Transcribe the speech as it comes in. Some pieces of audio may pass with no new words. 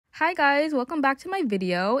Hi guys, welcome back to my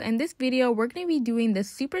video. In this video, we're going to be doing this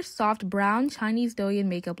super soft brown Chinese Douyin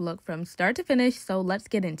makeup look from start to finish, so let's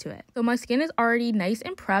get into it. So my skin is already nice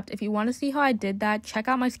and prepped. If you want to see how I did that, check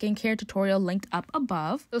out my skincare tutorial linked up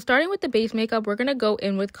above. So starting with the base makeup, we're going to go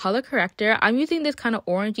in with color corrector. I'm using this kind of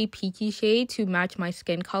orangey peachy shade to match my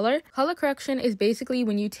skin color. Color correction is basically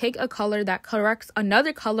when you take a color that corrects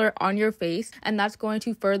another color on your face, and that's going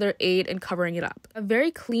to further aid in covering it up. A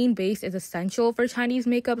very clean base is essential for Chinese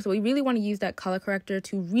makeup, so we really want to use that color corrector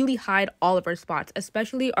to really hide all of our spots,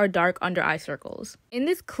 especially our dark under eye circles. In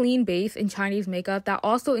this clean base in Chinese makeup, that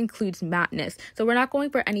also includes matteness. So we're not going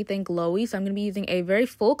for anything glowy, so I'm going to be using a very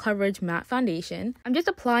full coverage matte foundation. I'm just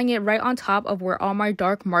applying it right on top of where all my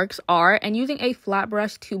dark marks are and using a flat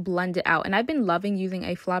brush to blend it out. And I've been loving using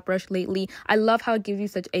a flat brush lately. I love how it gives you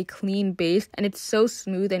such a clean base and it's so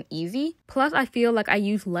smooth and easy. Plus, I feel like I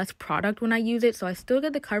use less product when I use it, so I still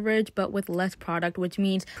get the coverage but with less product, which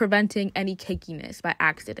means preventing any cakiness by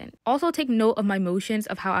accident. Also, take note of my motions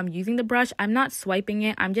of how I'm using the brush. I'm not swiping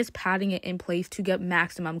it, I'm just patting it in place to get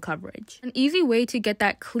maximum coverage. An easy way to get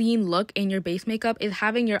that clean look in your base makeup is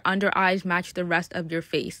having your under eyes match the rest of your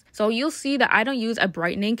face. So you'll see that I don't use a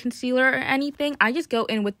brightening concealer or anything. I just go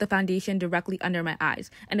in with the foundation directly under my eyes.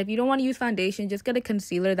 And if you don't want to use foundation, just get a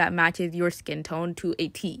concealer that matches your skin tone to a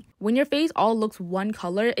T. When your face all looks one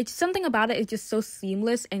color, it's something about it is just so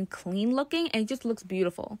seamless and clean looking, and it just looks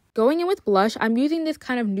beautiful. Going in with blush, I'm using this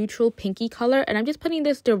kind of neutral pinky color, and I'm just putting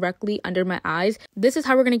this directly under my eyes. This is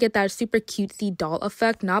how we're going to get that super cutesy doll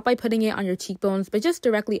effect, not by putting it on your cheekbones, but just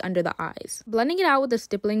directly under the eyes. Blending it out with a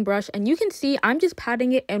stippling brush, and you can see I'm just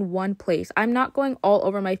patting it in one place. I'm not going all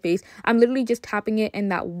over my face. I'm literally just tapping it in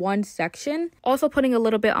that one section. Also putting a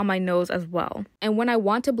little bit on my nose as well. And when I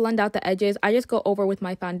want to blend out the edges, I just go over with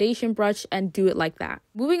my foundation brush and do it like that.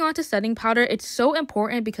 Moving on to setting powder, it's so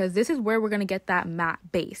important because this is where we're going to get that matte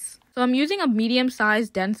base. So I'm using a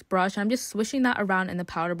medium-sized dense brush. I'm just swishing that around in the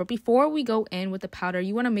powder. But before we go in with the powder,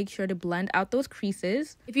 you want to make sure to blend out those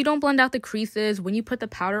creases. If you don't blend out the creases, when you put the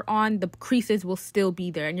powder on, the creases will still be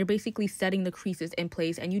there. And you're basically setting the creases in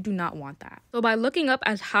place, and you do not want that. So by looking up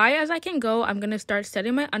as high as I can go, I'm going to start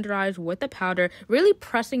setting my under eyes with the powder, really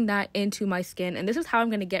pressing that into my skin. And this is how I'm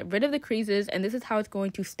going to get rid of the creases, and this is how it's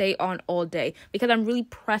going to stay on all day because I'm really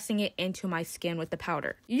pressing it into my skin with the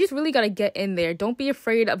powder. You just really got to get in there. Don't be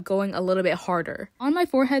afraid of going a little bit harder. On my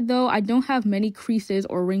forehead though, I don't have many creases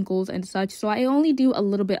or wrinkles and such, so I only do a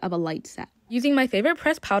little bit of a light set. Using my favorite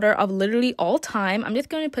pressed powder of literally all time, I'm just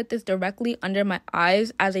going to put this directly under my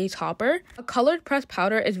eyes as a topper. A colored pressed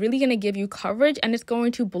powder is really going to give you coverage and it's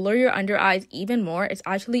going to blur your under eyes even more. It's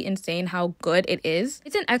actually insane how good it is.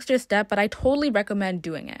 It's an extra step, but I totally recommend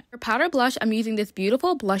doing it. For powder blush, I'm using this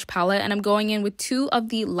beautiful blush palette and I'm going in with two of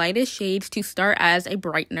the lightest shades to start as a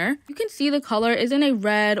brightener. You can see the color isn't a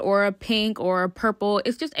red or a pink or a purple.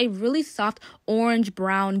 It's just a really soft orange,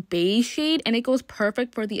 brown, beige shade, and it goes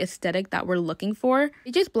perfect for the aesthetic that we're looking for.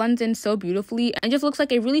 It just blends in so beautifully and just looks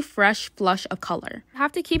like a really fresh flush of color. You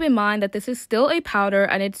have to keep in mind that this is still a powder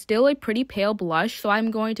and it's still a pretty pale blush, so I'm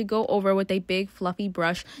going to go over with a big fluffy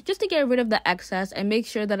brush just to get rid of the excess and make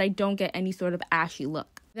sure that I don't get any sort of ashy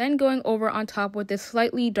look. Then going over on top with this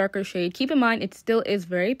slightly darker shade. Keep in mind it still is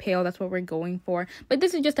very pale, that's what we're going for, but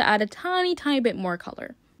this is just to add a tiny bit more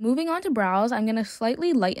color. Moving on to brows, I'm going to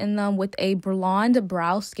slightly lighten them with a blonde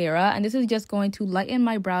brow mascara, and this is just going to lighten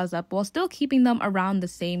my brows up while still keeping them around the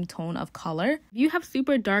same tone of color. If you have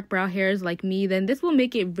super dark brow hairs like me, then this will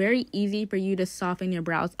make it very easy for you to soften your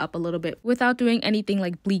brows up a little bit without doing anything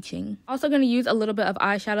like bleaching. Also going to use a little bit of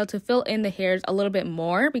eyeshadow to fill in the hairs a little bit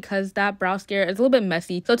more because that brow mascara is a little bit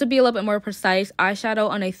messy. So to be a little bit more precise, eyeshadow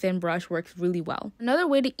on a thin brush works really well. Another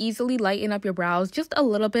way to easily lighten up your brows just a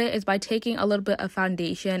little bit is by taking a little bit of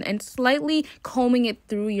foundation and slightly combing it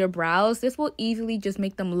through your brows. This will easily just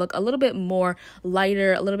make them look a little bit more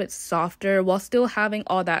lighter, a little bit softer, while still having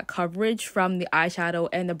all that coverage from the eyeshadow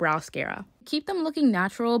and the brow mascara. Keep them looking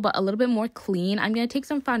natural but a little bit more clean. I'm going to take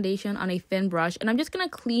some foundation on a thin brush and I'm just going to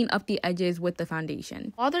clean up the edges with the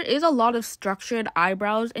foundation. While there is a lot of structured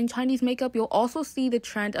eyebrows in Chinese makeup, you'll also see the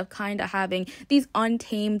trend of kind of having these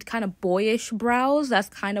untamed kind of boyish brows. That's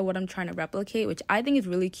kind of what I'm trying to replicate, which I think is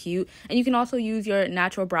really cute. And you can also use your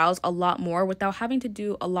natural brows a lot more without having to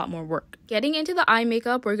do a lot more work. Getting into the eye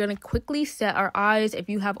makeup, we're going to quickly set our eyes. If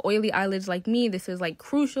you have oily eyelids like me, this is like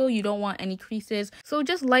crucial. You don't want any creases. So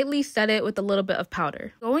just lightly set it with a little bit of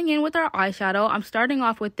powder. Going in with our eyeshadow, I'm starting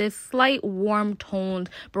off with this slight warm toned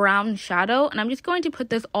brown shadow, and I'm just going to put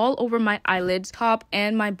this all over my eyelids, top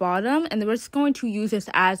and my bottom, and then we're just going to use this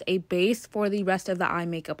as a base for the rest of the eye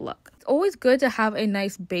makeup look. It's always good to have a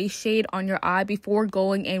nice base shade on your eye before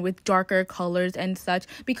going in with darker colors and such,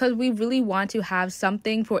 because we really want to have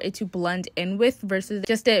something for it to blend in with versus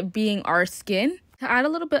just it being our skin. To add a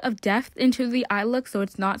little bit of depth into the eye look so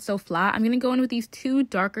it's not so flat, I'm going to go in with these two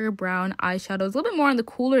darker brown eyeshadows, a little bit more on the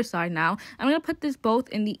cooler side now. I'm going to put this both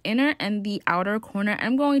in the inner and the outer corner.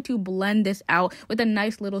 I'm going to blend this out with a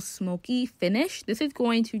nice little smoky finish. This is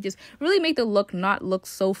going to just really make the look not look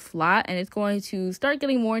so flat, and it's going to start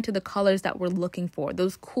getting more into the colors that we're looking for,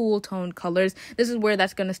 those cool toned colors. This is where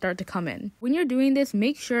that's going to start to come in. When you're doing this,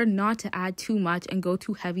 make sure not to add too much and go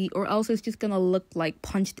too heavy, or else it's just going to look like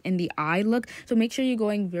punched in the eye look. So make sure you're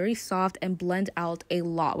going very soft and blend out a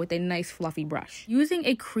lot with a nice fluffy brush. Using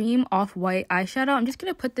a cream off-white eyeshadow, I'm just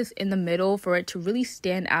going to put this in the middle for it to really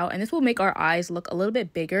stand out, and this will make our eyes look a little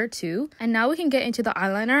bit bigger too. And now we can get into the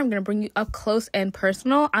eyeliner. I'm going to bring you up close and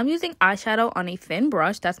personal. I'm using eyeshadow on a thin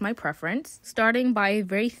brush. That's my preference. Starting by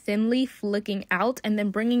very thinly flicking out and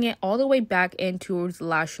then bringing it all the way back in towards the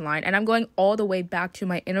lash line. And I'm going all the way back to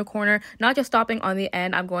my inner corner, not just stopping on the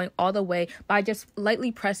end. I'm going all the way by just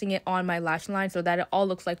lightly pressing it on my lash line so that it all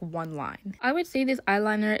looks like one line. I would say this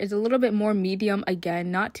eyeliner is a little bit more medium, again,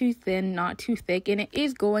 not too thin, not too thick, and it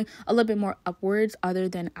is going a little bit more upwards other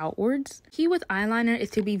than outwards. Key with eyeliner is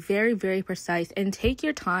to be very, very precise and take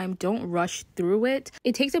your time. Don't rush through it.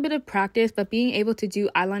 It takes a bit of practice, but being able to do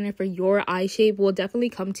eyeliner for your eye shape will definitely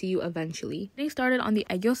come to you eventually. Getting started on the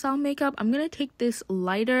aegyo makeup, I'm going to take this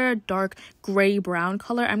lighter dark gray brown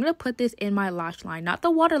color. I'm going to put this in my lash line, not the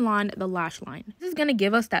waterline, the lash line. This is going to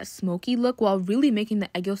give us that smoky look while really making the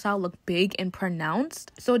aegyo look big and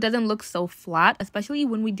pronounced, so it doesn't look so flat. Especially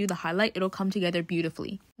when we do the highlight, it'll come together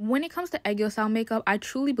beautifully. When it comes to aegyo makeup, I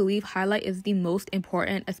truly believe highlight is the most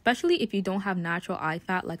important, especially if you don't have natural eye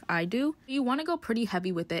fat like I do. You want to go pretty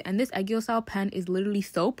heavy with it, and this aegyo pen is literally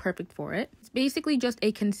so perfect for it. It's basically just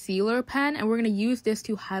a concealer pen, and we're going to use this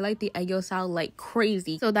to highlight the aegyo like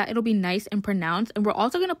crazy so that it'll be nice and pronounced. And we're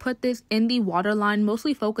also going to put this in the waterline,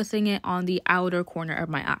 mostly focusing it on the outer corner of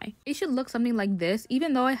my eye. It should look something like this.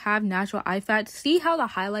 Even though I have natural eye fat, see how the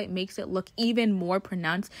highlight makes it look even more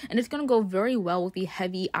pronounced, and it's going to go very well with the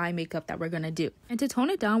heavy eye makeup that we're going to do. And to tone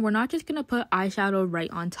it down, we're not just going to put eyeshadow right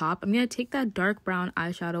on top. I'm going to take that dark brown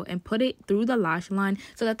eyeshadow and put it through the lash line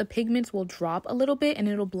so that the pigments will drop a little bit and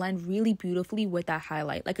it'll blend really beautifully with that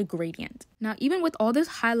highlight, like a gradient. Now, even with all this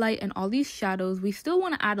highlight and all these shadows, we still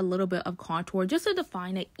want to add a little bit of contour just to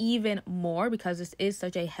define it even more, because this is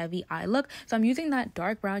such a heavy eye look. So I'm using that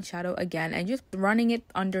dark brown shadow again and just running it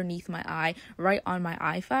underneath my eye, right on my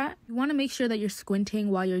eye fat. You want to make sure that you're squinting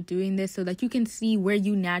while you're doing this so that you can see where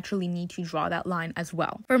you naturally need to draw that line as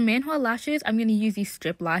well. For manhwa lashes, I'm going to use these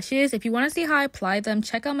strip lashes. If you want to see how I apply them,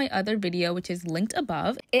 check out my other video, which is linked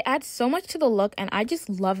above. It adds so much to the look and I just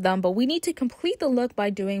love them, but we need to complete the look by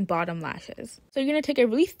doing bottom lashes. So you're going to take a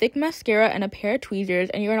really thick mascara and a pair of tweezers,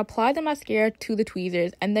 and you're going to apply the mascara to the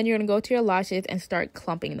tweezers, and then you're going to go to your lashes and start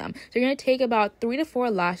clumping them. So you're going to take about 3 to 4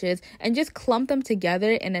 lashes and just clump them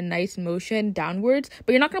together in a nice motion downwards,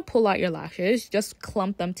 but you're not going to pull out your lashes, just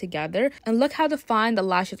clump them together. And look how defined the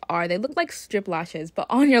lashes are. They look like strip lashes, but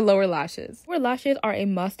on your lower lashes. Lower lashes are a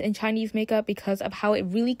must in Chinese makeup because of how it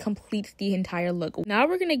really completes the entire look. Now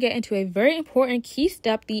we're going to get into a very important key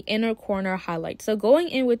step, the inner corner highlight. So going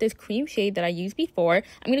in with this cream shade that I used before,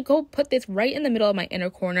 I'm going to go put this right in the middle of my inner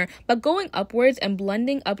corner, but going upwards and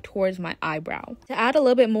blending up towards my eyebrow. To add a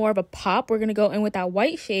little bit more of a pop, we're going to go in with that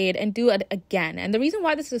white shade and do it again. And the reason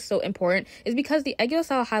why this is so important is because the aegyo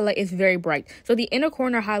highlight is very bright. So the inner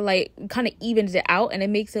corner highlight kind of evens it out and it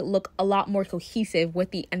makes it look a lot more cohesive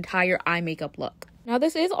with the entire eye makeup look. Now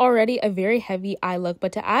this is already a very heavy eye look,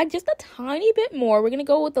 but to add just a tiny bit more, we're going to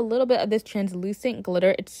go with a little bit of this translucent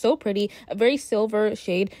glitter. It's so pretty, a very silver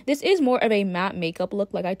shade. This is more of a matte makeup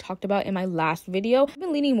look like I talked about in my last video. I've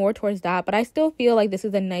been leaning more towards that, but I still feel like this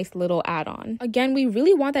is a nice little add-on. Again, we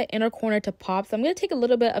really want that inner corner to pop, so I'm going to take a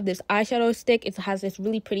little bit of this eyeshadow stick. It has this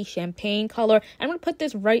really pretty champagne color. I'm going to put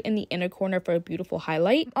this right in the inner corner for a beautiful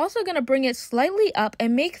highlight. I'm also going to bring it slightly up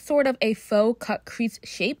and make sort of a faux cut crease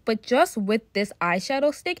shape, but just with this eye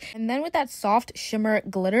eyeshadow stick. And then with that soft shimmer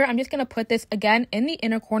glitter, I'm just going to put this again in the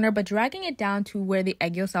inner corner, but dragging it down to where the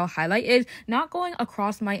egg yolk style highlight is, not going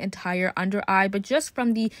across my entire under eye, but just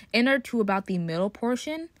from the inner to about the middle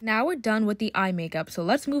portion. Now we're done with the eye makeup, so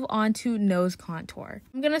let's move on to nose contour.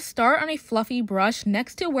 I'm going to start on a fluffy brush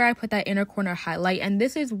next to where I put that inner corner highlight, and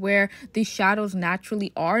this is where the shadows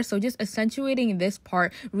naturally are, so just accentuating this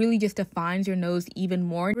part really just defines your nose even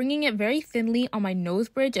more, bringing it very thinly on my nose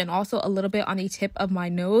bridge and also a little bit on the tip of my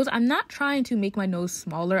nose. I'm not trying to make my nose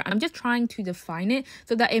smaller, I'm just trying to define it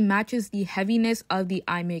so that it matches the heaviness of the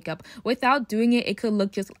eye makeup. Without doing it, it could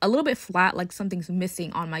look just a little bit flat, like something's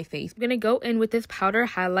missing on my face. I'm gonna go in with this powder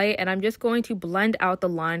highlight, and I'm just going to blend out the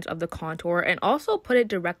lines of the contour and also put it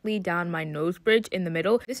directly down my nose bridge in the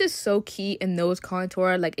middle. This is so key in nose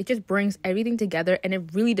contour, like it just brings everything together and it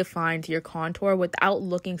really defines your contour without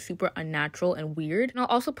looking super unnatural and weird. And I'll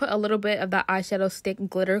also put a little bit of that eyeshadow stick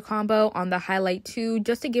glitter combo on the highlight too,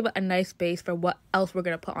 just to give it a nice base for what else we're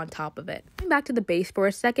gonna put on top of it. Going back to the base for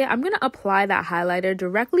a second, I'm gonna apply that highlighter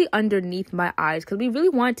directly underneath my eyes because we really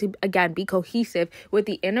want it to, again, be cohesive with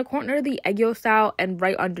the inner corner, the egg yolk style, and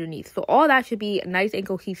right underneath. So all that should be nice and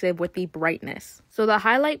cohesive with the brightness. So the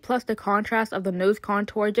highlight plus the contrast of the nose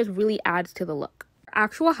contour just really adds to the look.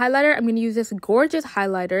 Actual highlighter, I'm going to use this gorgeous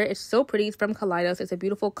highlighter. It's so pretty. It's from Kaleidos. It's a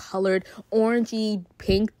beautiful colored orangey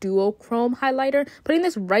pink duochrome highlighter. Putting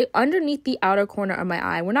this right underneath the outer corner of my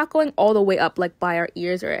eye. We're not going all the way up like by our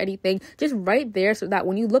ears or anything, just right there so that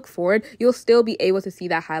when you look forward, you'll still be able to see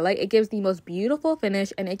that highlight. It gives the most beautiful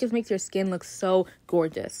finish and it just makes your skin look so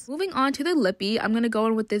gorgeous. Moving on to the lippy, I'm going to go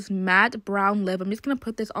in with this matte brown lip. I'm just going to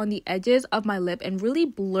put this on the edges of my lip and really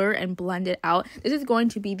blur and blend it out. This is going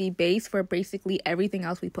to be the base for basically everything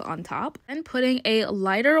else we put on top. And putting a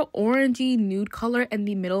lighter orangey nude color in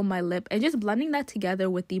the middle of my lip and just blending that together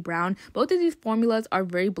with the brown. Both of these formulas are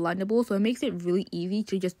very blendable, so it makes it really easy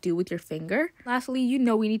to just do with your finger. Lastly, you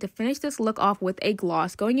know we need to finish this look off with a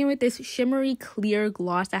gloss. Going in with this shimmery clear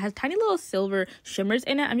gloss that has tiny little silver shimmers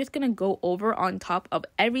in it. I'm just gonna go over on top of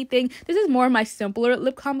everything. This is more of my simpler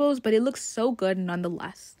lip combos, but it looks so good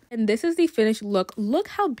nonetheless. And this is the finished look. Look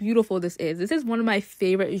how beautiful this is. This is one of my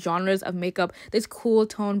favorite genres of makeup, this cool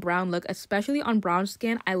tone brown look, especially on brown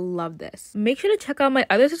skin. I love this. Make sure to check out my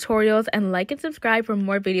other tutorials and like and subscribe for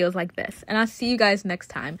more videos like this. And I'll see you guys next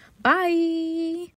time. Bye!